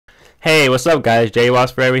Hey, what's up guys? Jay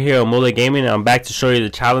Watts Forever here on Mullet Gaming, and I'm back to show you the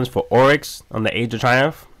challenge for Oryx on the Age of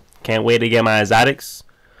Triumph. Can't wait to get my exotics.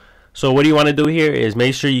 So what you want to do here is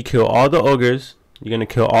make sure you kill all the ogres. You're going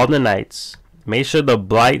to kill all the knights. Make sure the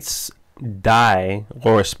blights die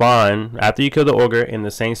or spawn after you kill the ogre in the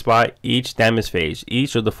same spot each damage phase.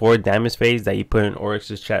 Each of the 4 damage phase that you put in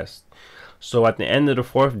Oryx's chest. So at the end of the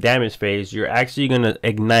 4th damage phase, you're actually going to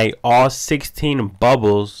ignite all 16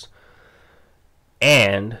 bubbles,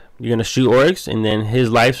 and you're going to shoot Oryx, and then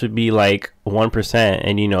his life would be like 1%,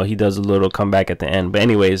 and you know, he does a little comeback at the end. But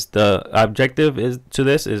anyways, the objective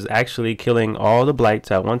is actually killing all the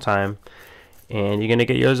blights at one time, and you're going to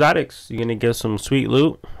get your exotics. You're going to get some sweet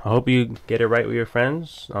loot. I hope you get it right with your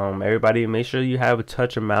friends. Everybody, make sure you have a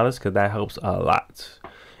touch of malice, because that helps a lot.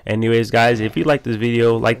 Anyways, guys, if you like this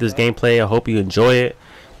video, like this gameplay, I hope you enjoy it.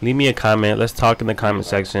 Leave me a comment. Let's talk in the comment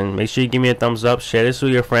section. Make sure you give me a thumbs up. Share this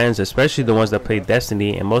with your friends, especially the ones that play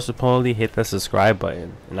Destiny. And most importantly, hit that subscribe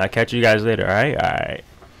button. And I'll catch you guys later, alright? Alright.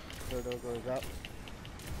 Goes up.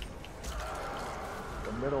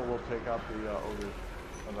 The middle will take out the ogres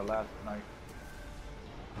on the last night.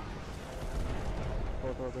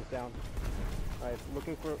 Both ogres down. Alright,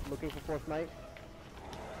 looking for 4th night.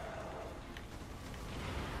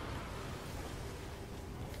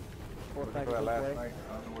 Looking for that last night.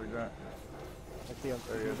 I don't know where he's at. I see him.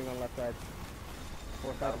 He's moving on the left side.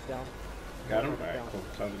 4th night is down. Got him? Alright, cool.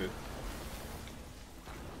 Sounds good.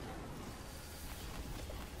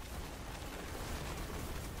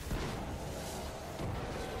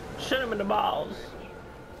 Shoot him in the balls.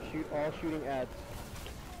 Shoot all shooting ads.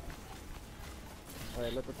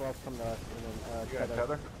 Alright, let the balls come to us, and then You got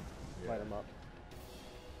tether? light them up.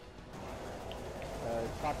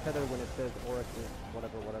 Top tether when it says Oryx is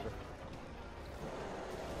whatever.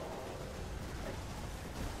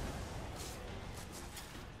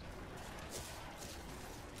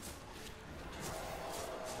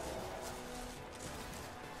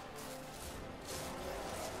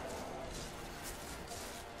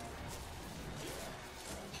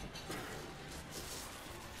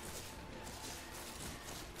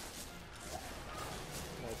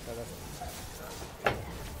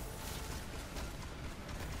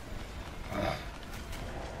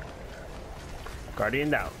 Guardian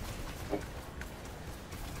down.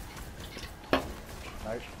 Nice.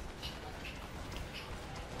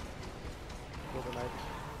 Silver knight.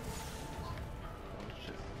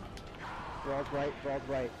 Brawl's right.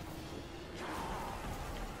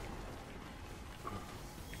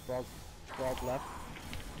 Brawl's left.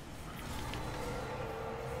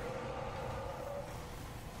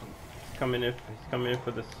 He's coming in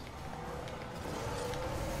for this.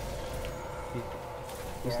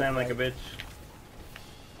 He's standing like a bitch.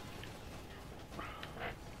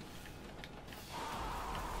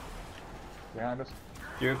 Behind us.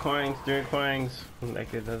 Your coins.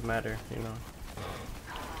 Like, it doesn't matter, you know.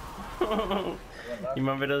 You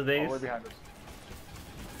remember those days? All the way behind us.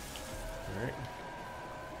 Alright.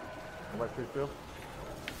 West Street Field.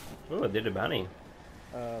 Oh, I did a bounty.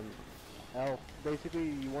 L. Basically,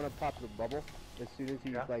 you want to pop the bubble as soon as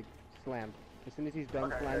he's like slammed. As soon as he's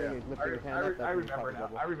done slamming and he's lifting his hand up, that's when you pop the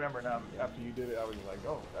bubble. I remember now. After you did it, I was like,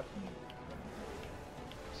 oh, that's me.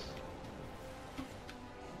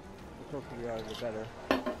 The closer you are, the better.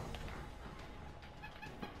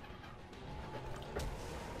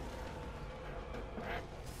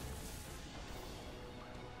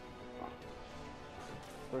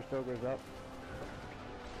 First ogre's up.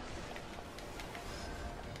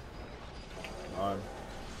 On.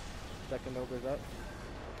 Second ogre's up.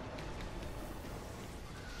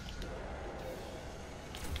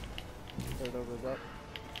 Third ogre's up.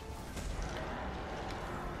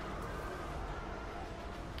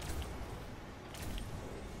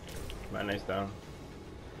 My knight's down.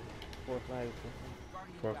 4th night.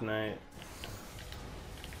 4th night.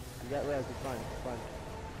 You got res, it's fine.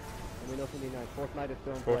 And we know from the night. 4th night is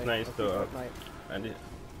still in play. 4th night is still up. 4th night. I did.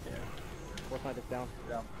 Yeah. 4th night is down.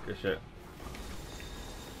 Good shit.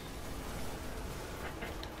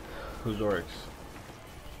 Who's Oryx?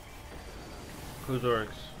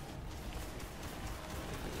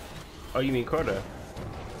 Oh, you mean Corda?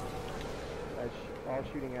 All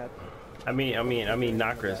shooting at. I mean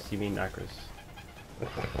Nokris. You mean Nokris?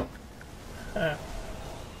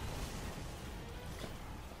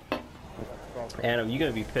 Adam, you're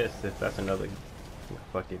gonna be pissed if that's another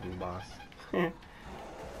fucking boss.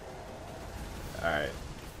 Alright.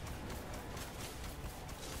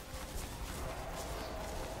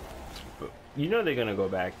 You know they're gonna go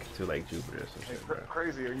back to like Jupiter or some shit, bro.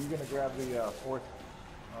 Crazy. Are you gonna grab the fourth?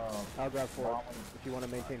 I'll grab fourth if you want to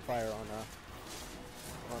maintain fire on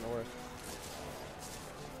Oryx.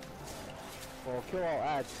 Well, kill all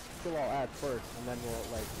ads first, and then we'll,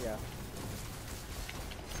 like, yeah.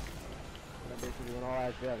 And then basically when all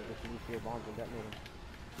ads dead, just initiate bombs and detonate them.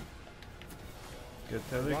 Good As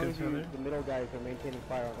tether, long good as you, tether. the middle guys are maintaining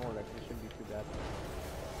fire on Oryx, it shouldn't be too bad.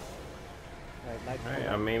 Alright,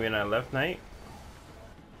 I'm aiming at left knight.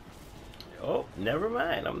 Oh, never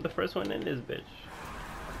mind. I'm the first one in this bitch.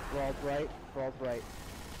 Thrall's right, Thrall's right.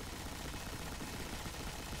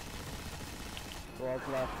 Thrall's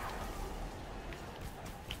left.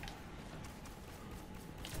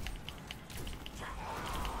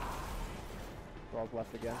 Thrall's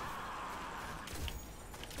left again.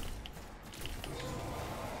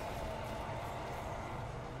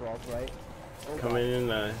 Thrall's right. Oh, Coming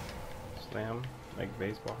in slam, like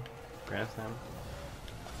baseball. Grand slam.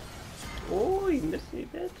 Oh, you missed me,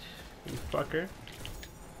 bitch. You fucker.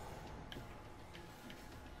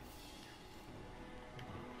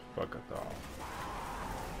 Fuck us all.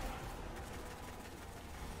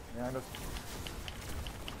 Behind us.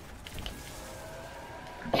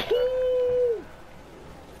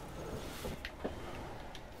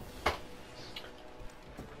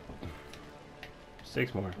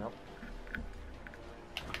 6 more. Yep.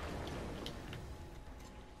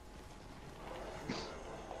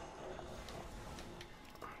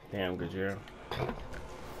 Damn, good year.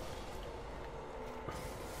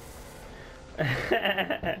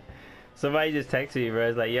 Somebody just texted me, bro.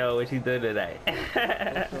 It's like, yo, what you doing today?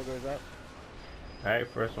 Still goes up. Alright,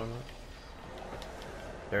 first one.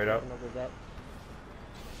 Third up. Still goes up.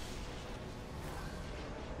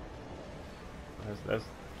 That's.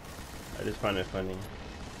 I just find it funny.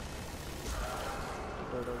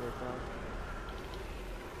 Third over down.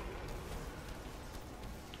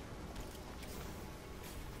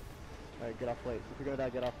 Alright, get off late. If you're gonna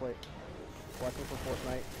die, get off late. Watching for fourth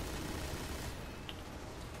night.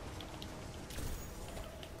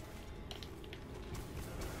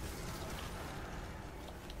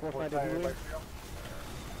 Fourth night is moving.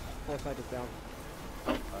 Fourth night is down.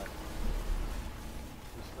 Alright.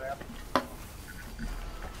 Just slam.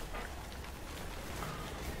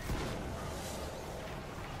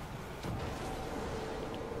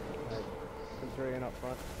 Alright, Centurion up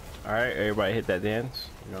front. Alright, everybody hit that dance.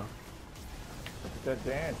 You know. Look at that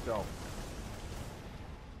dance, though.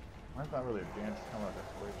 Mine's not really a dance, it's kind of like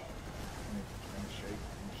a switch. And shake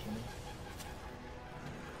and shimmy.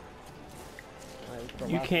 Alright, this is the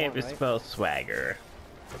You last can't one, right? spell swagger.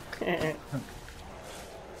 I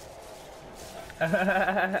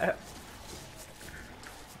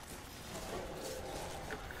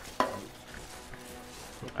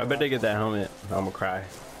better get that helmet. I'm gonna cry.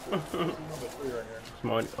 This is number 3 right here.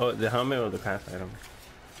 Small, oh, the helmet or the class item?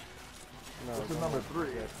 No, This is no, number no. 3.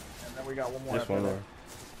 And then we got one more Just after one that. more.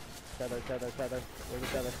 Tether, tether, tether. Where's the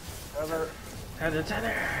tether? Tether.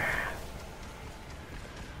 Tether.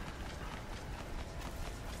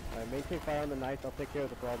 Alright, maintain fire on the knights. I'll take care of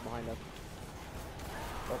the thralls behind us.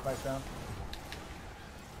 Both nice down.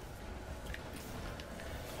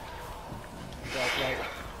 Thralls right.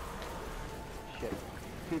 Shit.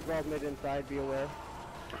 2 thralls mid inside, be aware.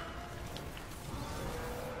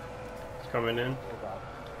 It's coming in. Oh god.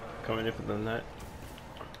 Coming in for the nut.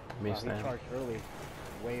 Me Wow, he slam. charged early.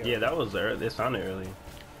 Way early. Yeah, that was early. They sounded early.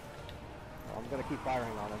 Well, I'm gonna keep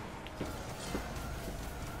firing on him.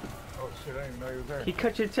 Oh shit, I didn't even know he was there. He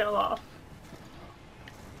cut your tail off.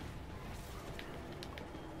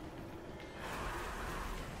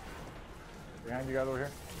 Behind you guys over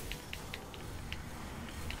here.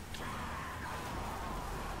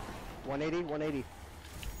 180, 180.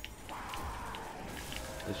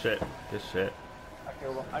 Good shit. Good shit. I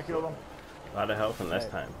killed him. I killed him. A lot of health in less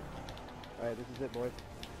Right. time. Alright, this is it, boys.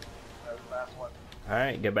 That was the last one.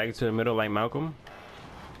 Alright, get back to the middle like Malcolm.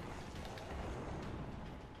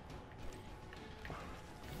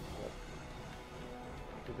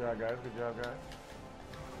 Good job, guys. Good job, guys.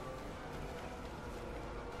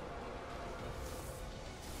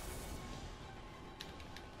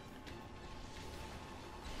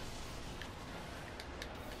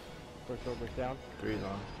 First over's down. 3's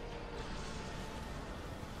on.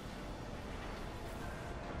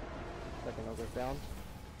 Second over's down.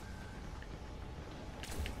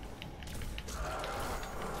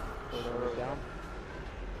 Third over's down.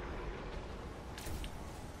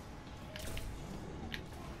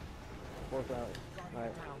 Fourth out.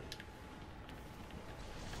 Alright.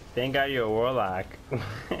 Thank God you're a warlock.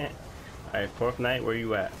 Alright, fourth night, where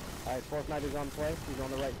you at? Alright, fourth knight is on play. He's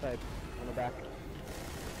on the right side. On the back.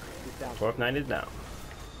 He's down. Fourth night is down.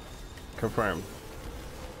 Confirmed.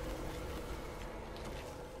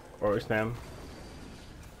 Oryx slam.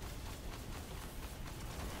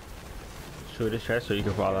 Shoot his chest so you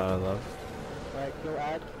can fall out of love. Alright, kill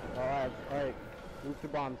ads. All ads. Alright. Move to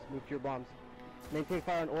bombs. Move to your bombs. Maintain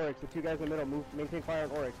fire on Oryx. The two guys in the middle, move. Maintain fire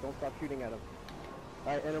on Oryx. Don't stop shooting at them.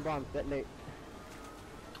 Alright, enter bombs. Detonate.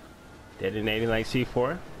 Detonating like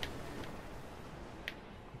C4.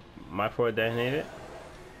 My 4 detonated.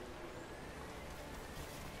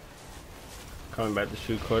 Coming back to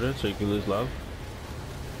shoot quarter so you can lose love.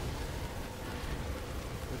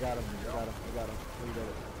 We got him. We got him. We got him. We did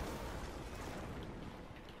it.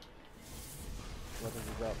 Weapons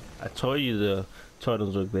is up. I told you the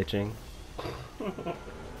totems were glitching.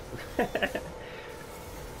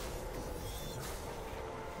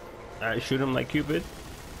 Alright, shoot him like Cupid.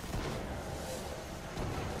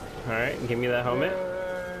 Alright, give me that helmet.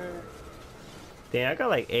 Dang, I got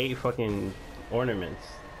like 8 fucking ornaments.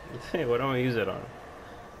 What am I gonna use it on?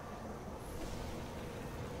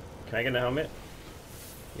 Can I get the helmet?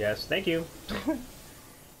 Yes, thank you.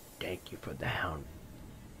 Thank you for the helmet.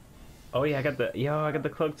 Oh yeah, I got the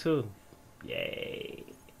cloak too. Yay.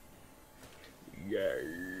 Yay.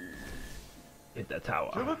 Hit the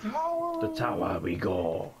tower. To the tower. The tower we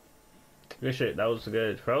go. Good shit, that was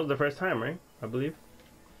good. That was the first time, right? I believe.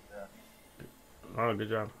 Yeah. Oh, good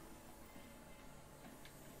job.